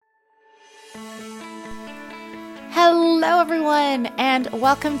Hello, everyone, and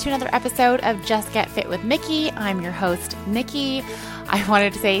welcome to another episode of Just Get Fit with Nikki. I'm your host, Nikki. I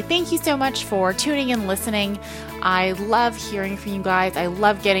wanted to say thank you so much for tuning and listening. I love hearing from you guys. I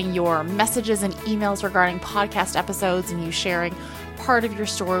love getting your messages and emails regarding podcast episodes and you sharing part of your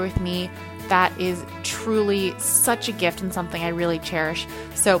story with me. That is truly such a gift and something I really cherish.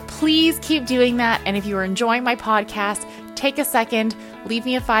 So please keep doing that. And if you are enjoying my podcast, take a second, leave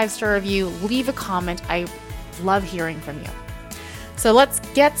me a 5-star review, leave a comment. I love hearing from you. So let's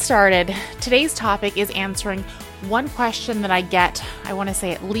get started. Today's topic is answering one question that I get, I want to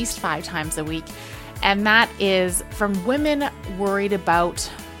say at least 5 times a week. And that is from women worried about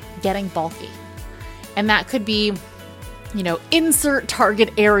getting bulky. And that could be, insert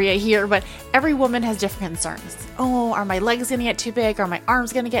target area here, but every woman has different concerns. Oh, are my legs going to get too big? Are my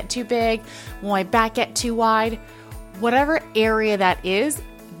arms going to get too big? Will my back get too wide? Whatever area that is,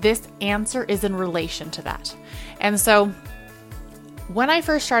 this answer is in relation to that. And so when I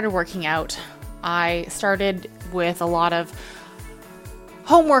first started working out, I started with a lot of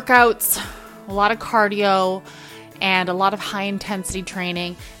home workouts, a lot of cardio, and a lot of high intensity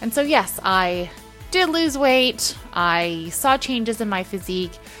training. And so yes, I did lose weight. I saw changes in my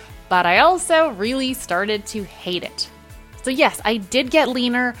physique, but I also really started to hate it. So yes, I did get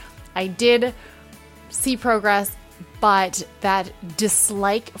leaner. I did see progress, but that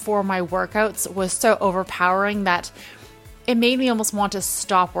dislike for my workouts was so overpowering that it made me almost want to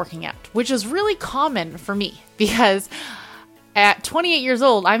stop working out, which is really common for me because at 28 years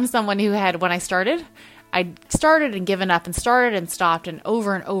old, I'm someone who had, when I started and given up and started and stopped and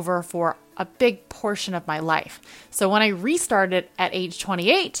over for a big portion of my life. So when I restarted at age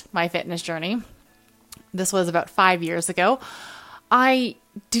 28, my fitness journey, this was about 5 years ago, I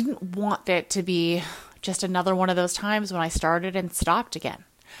didn't want it to be just another one of those times when I started and stopped again.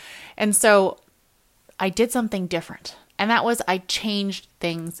 And so I did something different. And that was I changed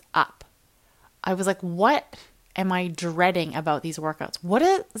things up. I was like, what am I dreading about these workouts? What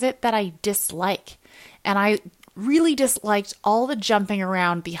is it that I dislike? And I really disliked all the jumping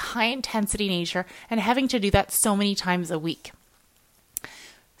around, the high intensity nature, and having to do that so many times a week.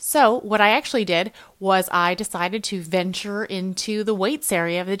 So what I actually did was I decided to venture into the weights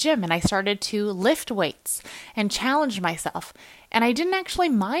area of the gym, and I started to lift weights and challenge myself. And I didn't actually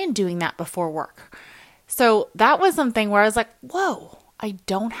mind doing that before work. So that was something where I was like, whoa, I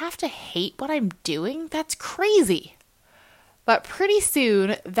don't have to hate what I'm doing? That's crazy. But pretty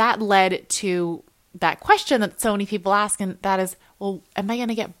soon that led to that question that so many people ask, and that is, well, am I going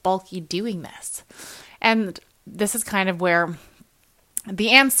to get bulky doing this? And this is kind of where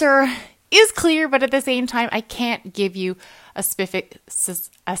the answer is clear, but at the same time, I can't give you a specific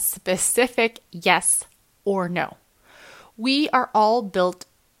yes or no. We are all built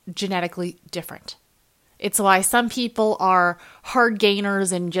genetically different. It's why some people are hard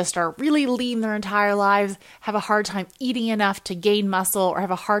gainers and just are really lean their entire lives, have a hard time eating enough to gain muscle or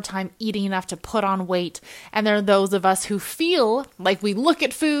have a hard time eating enough to put on weight. And there are those of us who feel like we look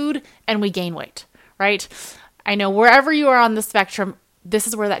at food and we gain weight, right? I know wherever you are on the spectrum, this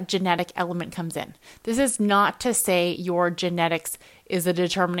is where that genetic element comes in. This is not to say your genetics is a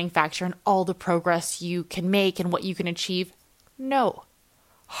determining factor in all the progress you can make and what you can achieve. No.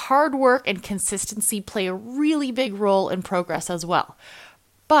 Hard work and consistency play a really big role in progress as well.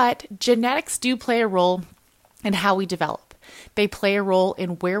 But genetics do play a role in how we develop. They play a role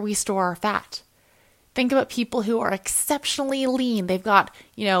in where we store our fat. Think about people who are exceptionally lean. They've got,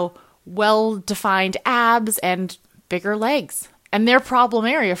 well-defined abs and bigger legs. And their problem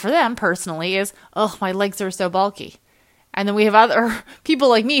area for them personally is, oh, my legs are so bulky. And then we have other people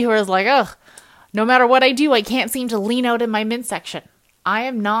like me who are like, oh, no matter what I do, I can't seem to lean out in my midsection. I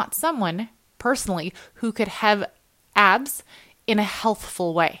am not someone personally who could have abs in a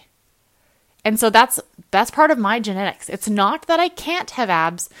healthful way. And so that's part of my genetics. It's not that I can't have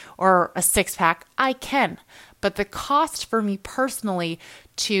abs or a six-pack. I can. But the cost for me personally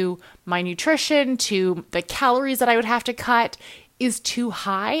to my nutrition, to the calories that I would have to cut is too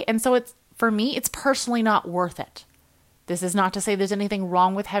high. And so for me, it's personally not worth it. This is not to say there's anything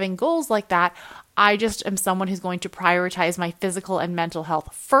wrong with having goals like that. I just am someone who's going to prioritize my physical and mental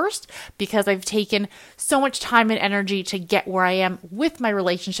health first because I've taken so much time and energy to get where I am with my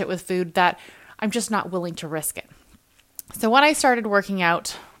relationship with food that I'm just not willing to risk it. So when I started working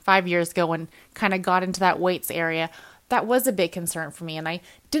out 5 years ago and kind of got into that weights area, that was a big concern for me. And I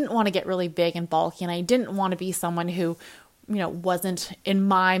didn't want to get really big and bulky. And I didn't want to be someone who, wasn't in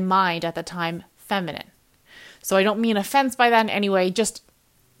my mind at the time feminine. So I don't mean offense by that in any way, just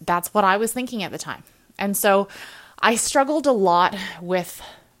that's what I was thinking at the time. And so I struggled a lot with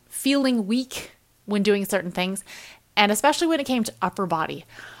feeling weak when doing certain things And especially when it came to upper body,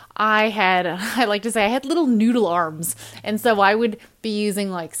 I like to say I had little noodle arms. And so I would be using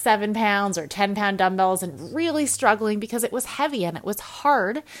like 7 pounds or 10-pound dumbbells and really struggling because it was heavy and it was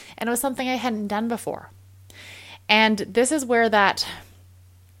hard and it was something I hadn't done before. And this is where that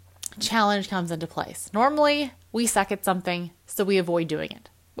challenge comes into place. Normally, we suck at something, so we avoid doing it,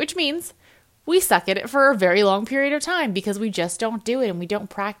 which means we suck at it for a very long period of time because we just don't do it and we don't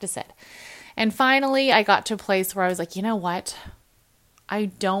practice it. And finally, I got to a place where I was like, you know what? I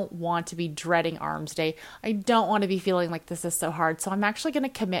don't want to be dreading arms day. I don't want to be feeling like this is so hard. So I'm actually going to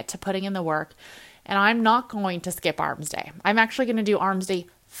commit to putting in the work, and I'm not going to skip arms day. I'm actually going to do arms day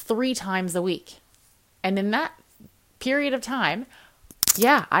 3 times a week. And in that period of time,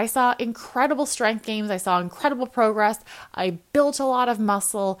 yeah, I saw incredible strength gains. I saw incredible progress. I built a lot of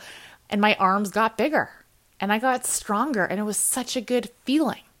muscle and my arms got bigger and I got stronger, and it was such a good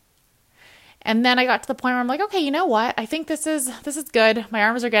feeling. And then I got to the point where I'm like, okay, you know what? I think this is good. My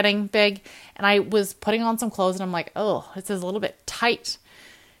arms are getting big. And I was putting on some clothes and I'm like, oh, this is a little bit tight.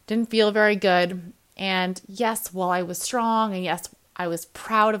 Didn't feel very good. And yes, while I was strong and yes, I was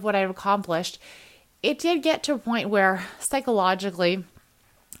proud of what I'd accomplished, it did get to a point where psychologically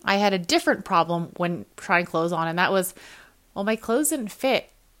I had a different problem when trying clothes on. And that was, well, my clothes didn't fit.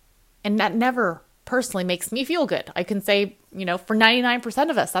 And that never personally makes me feel good. I can say, for 99%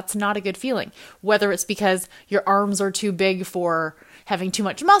 of us, that's not a good feeling. Whether it's because your arms are too big for having too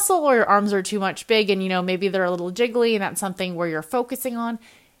much muscle or your arms are too much big and, maybe they're a little jiggly and that's something where you're focusing on,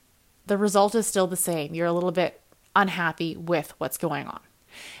 the result is still the same. You're a little bit unhappy with what's going on.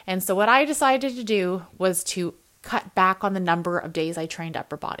 And so what I decided to do was to cut back on the number of days I trained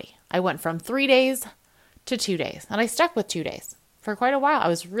upper body. I went from 3 days to 2 days, and I stuck with 2 days for quite a while. I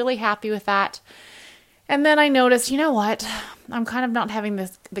was really happy with that. And then I noticed, you know what? I'm kind of not having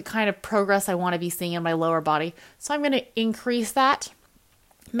the kind of progress I want to be seeing in my lower body. So I'm going to increase that,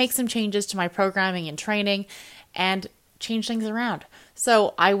 make some changes to my programming and training, and change things around.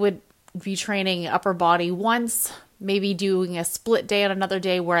 So I would be training upper body once, maybe doing a split day on another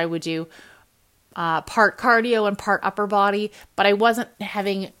day where I would do part cardio and part upper body, but I wasn't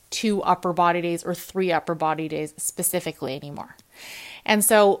having 2 upper body days or 3 upper body days specifically anymore. And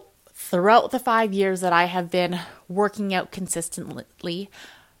so throughout the 5 years that I have been working out consistently,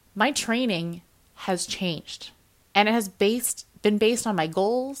 my training has changed. And it has been based on my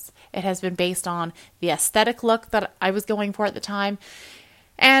goals. It has been based on the aesthetic look that I was going for at the time.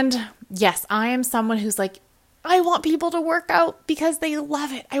 And yes, I am someone who's like, I want people to work out because they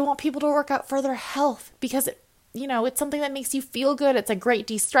love it. I want people to work out for their health because it's something that makes you feel good. It's a great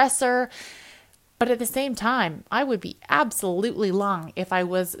de-stressor. But at the same time, I would be absolutely lying if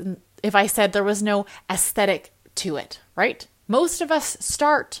I said there was no aesthetic to it, right? Most of us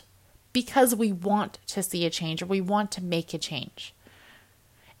start because we want to see a change or we want to make a change.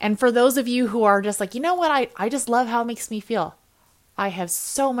 And for those of you who are just like, you know what, I just love how it makes me feel. I have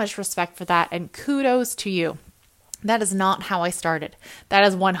so much respect for that and kudos to you. That is not how I started. That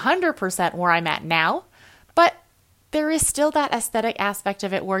is 100% where I'm at now. But there is still that aesthetic aspect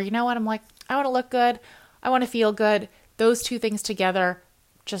of it where, you know what, I'm like, I want to look good. I want to feel good. Those 2 things together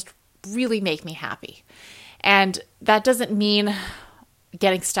just really make me happy. And that doesn't mean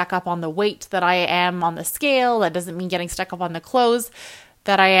getting stuck up on the weight that I am on the scale. That doesn't mean getting stuck up on the clothes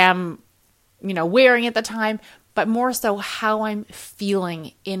that I am, wearing at the time, but more so how I'm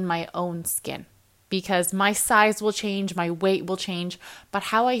feeling in my own skin. Because my size will change, my weight will change, but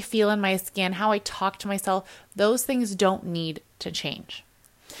how I feel in my skin, how I talk to myself, those things don't need to change.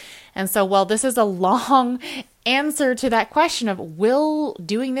 And so while this is a long answer to that question of will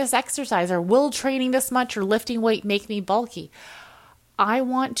doing this exercise or will training this much or lifting weight make me bulky, I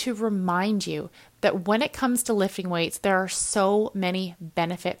want to remind you that when it comes to lifting weights, there are so many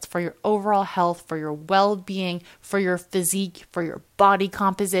benefits for your overall health, for your well-being, for your physique, for your body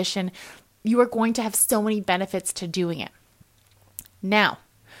composition. You are going to have so many benefits to doing it. Now,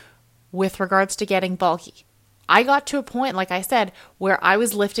 with regards to getting bulky, I got to a point, like I said, where I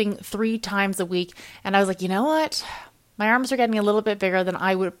was lifting 3 times a week and I was like, you know what? My arms are getting a little bit bigger than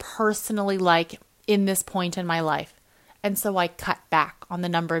I would personally like in this point in my life. And so I cut back on the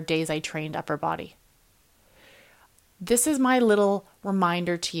number of days I trained upper body. This is my little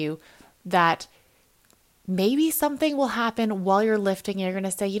reminder to you that maybe something will happen while you're lifting and you're going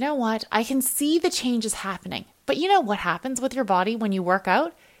to say, you know what? I can see the changes happening. But you know what happens with your body when you work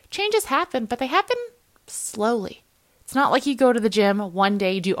out? Changes happen, but they happen slowly. It's not like you go to the gym one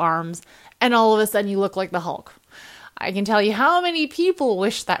day, do arms, and all of a sudden you look like the Hulk. I can tell you how many people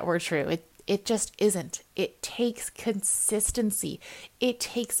wish that were true. It just isn't. It takes consistency. It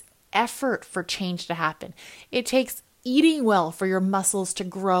takes effort for change to happen. It takes eating well for your muscles to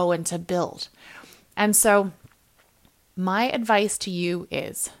grow and to build. And so my advice to you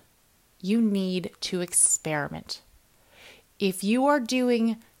is you need to experiment. If you are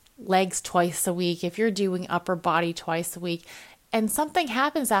doing legs twice a week, if you're doing upper body twice a week, and something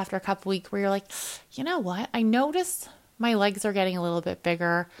happens after a couple weeks where you're like, you know what? I notice my legs are getting a little bit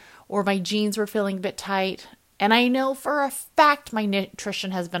bigger, or my jeans were feeling a bit tight. And I know for a fact my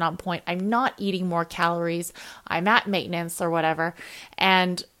nutrition has been on point. I'm not eating more calories. I'm at maintenance or whatever.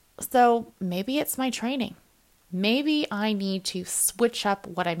 And so maybe it's my training. Maybe I need to switch up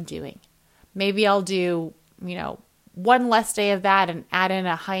what I'm doing. Maybe I'll do, one less day of that and add in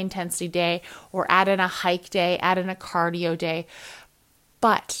a high intensity day, or add in a hike day, add in a cardio day.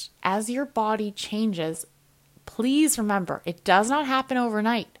 But as your body changes, please remember, it does not happen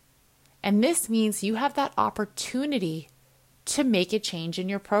overnight. And this means you have that opportunity to make a change in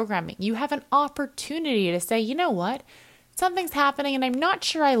your programming. You have an opportunity to say, you know what? Something's happening and I'm not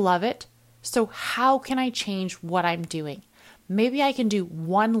sure I love it. So how can I change what I'm doing? Maybe I can do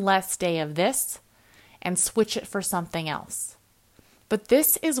one less day of this and switch it for something else. But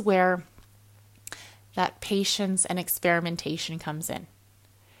this is where that patience and experimentation comes in.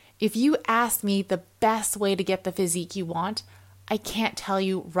 If you ask me the best way to get the physique you want, I can't tell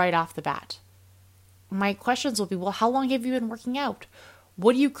you right off the bat. My questions will be, well, how long have you been working out?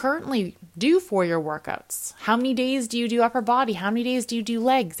 What do you currently do for your workouts? How many days do you do upper body? How many days do you do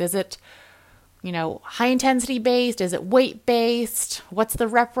legs? Is it, high intensity based? Is it weight based? What's the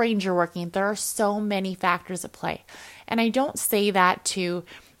rep range you're working? There are so many factors at play. And I don't say that to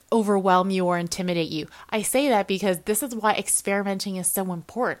overwhelm you or intimidate you. I say that because this is why experimenting is so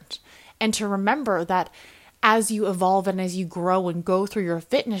important. And to remember that as you evolve and as you grow and go through your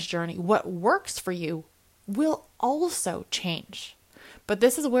fitness journey, what works for you will also change. But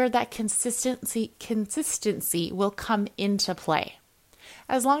this is where that consistency will come into play.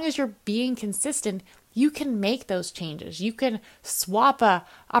 As long as you're being consistent, you can make those changes. You can swap a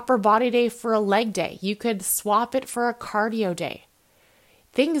upper body day for a leg day. You could swap it for a cardio day.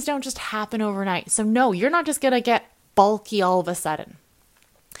 Things don't just happen overnight. So no, you're not just going to get bulky all of a sudden.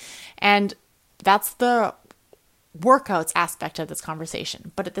 And that's the workouts aspect of this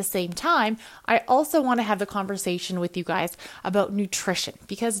conversation. But at the same time, I also want to have the conversation with you guys about nutrition,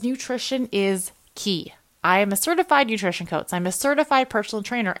 because nutrition is key. I am a certified nutrition coach. I'm a certified personal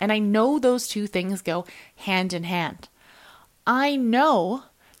trainer, and I know those two things go hand in hand. I know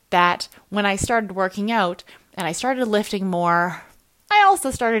that when I started working out and I started lifting more, I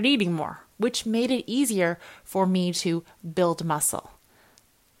also started eating more, which made it easier for me to build muscle.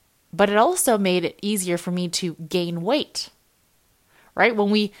 But it also made it easier for me to gain weight, right? When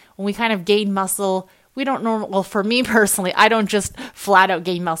we kind of gain muscle, we don't well, for me personally, I don't just flat out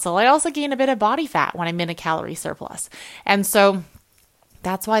gain muscle. I also gain a bit of body fat when I'm in a calorie surplus. And so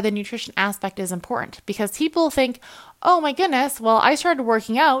that's why the nutrition aspect is important, because people think, oh my goodness, well, I started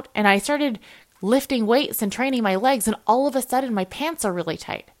working out and I started lifting weights and training my legs, and all of a sudden my pants are really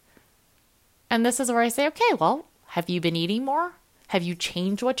tight. And this is where I say, okay, well, have you been eating more? Have you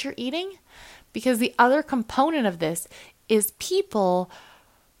changed what you're eating? Because the other component of this is people,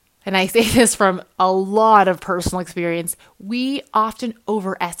 and I say this from a lot of personal experience, we often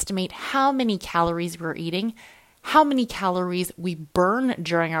overestimate how many calories we're eating, how many calories we burn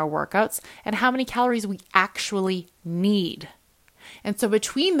during our workouts, and how many calories we actually need. And so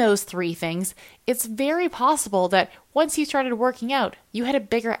between those three things, it's very possible that once you started working out, you had a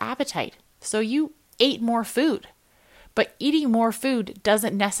bigger appetite. So you ate more food. But eating more food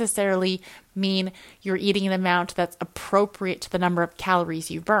doesn't necessarily mean you're eating an amount that's appropriate to the number of calories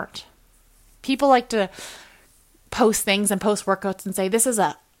you burnt. People like to post things and post workouts and say, this is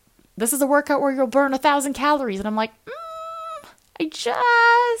a workout where you'll burn 1,000 calories. And I'm like, I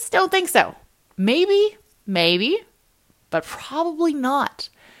just don't think so. Maybe, but probably not.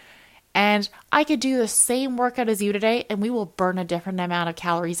 And I could do the same workout as you today, and we will burn a different amount of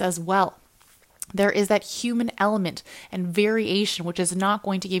calories as well. There is that human element and variation, which is not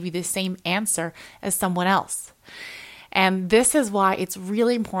going to give you the same answer as someone else. And this is why it's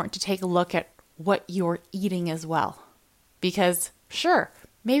really important to take a look at what you're eating as well. Because sure,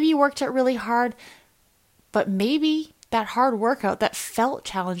 maybe you worked out really hard, but maybe that hard workout that felt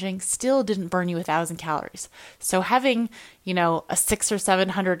challenging still didn't burn you 1,000 calories. So having, a 600 or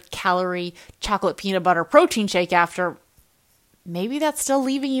 700 calorie chocolate peanut butter protein shake after, maybe that's still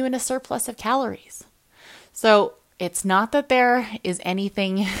leaving you in a surplus of calories. So it's not that there is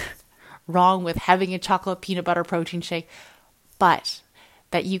anything wrong with having a chocolate peanut butter protein shake, but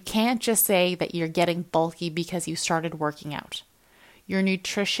that you can't just say that you're getting bulky because you started working out. Your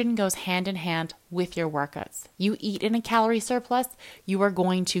nutrition goes hand in hand with your workouts. You eat in a calorie surplus, you are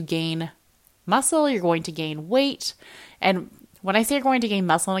going to gain muscle, you're going to gain weight. And when I say you're going to gain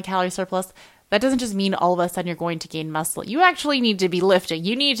muscle in a calorie surplus, that doesn't just mean all of a sudden you're going to gain muscle. You actually need to be lifting.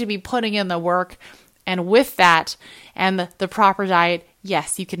 You need to be putting in the work. And with that and the proper diet,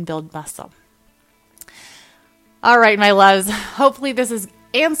 yes, you can build muscle. All right, my loves. Hopefully this has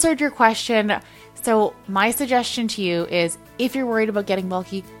answered your question. So my suggestion to you is, if you're worried about getting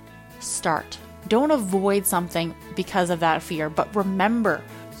bulky, start. Don't avoid something because of that fear. But remember,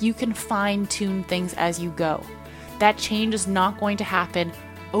 you can fine-tune things as you go. That change is not going to happen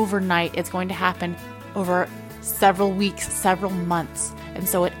overnight. It's going to happen over several weeks, several months. And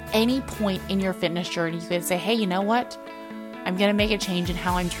so at any point in your fitness journey, you can say, hey, you know what? I'm going to make a change in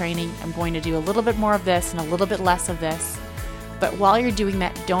how I'm training. I'm going to do a little bit more of this and a little bit less of this. But while you're doing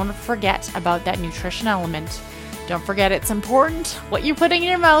that, don't forget about that nutrition element. Don't forget it's important. What you're putting in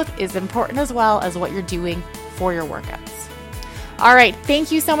your mouth is important as well as what you're doing for your workouts. All right.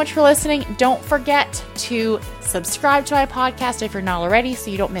 Thank you so much for listening. Don't forget to subscribe to my podcast if you're not already,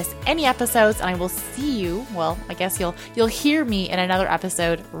 so you don't miss any episodes. And I will see you. Well, I guess you'll hear me in another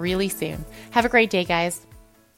episode really soon. Have a great day, guys.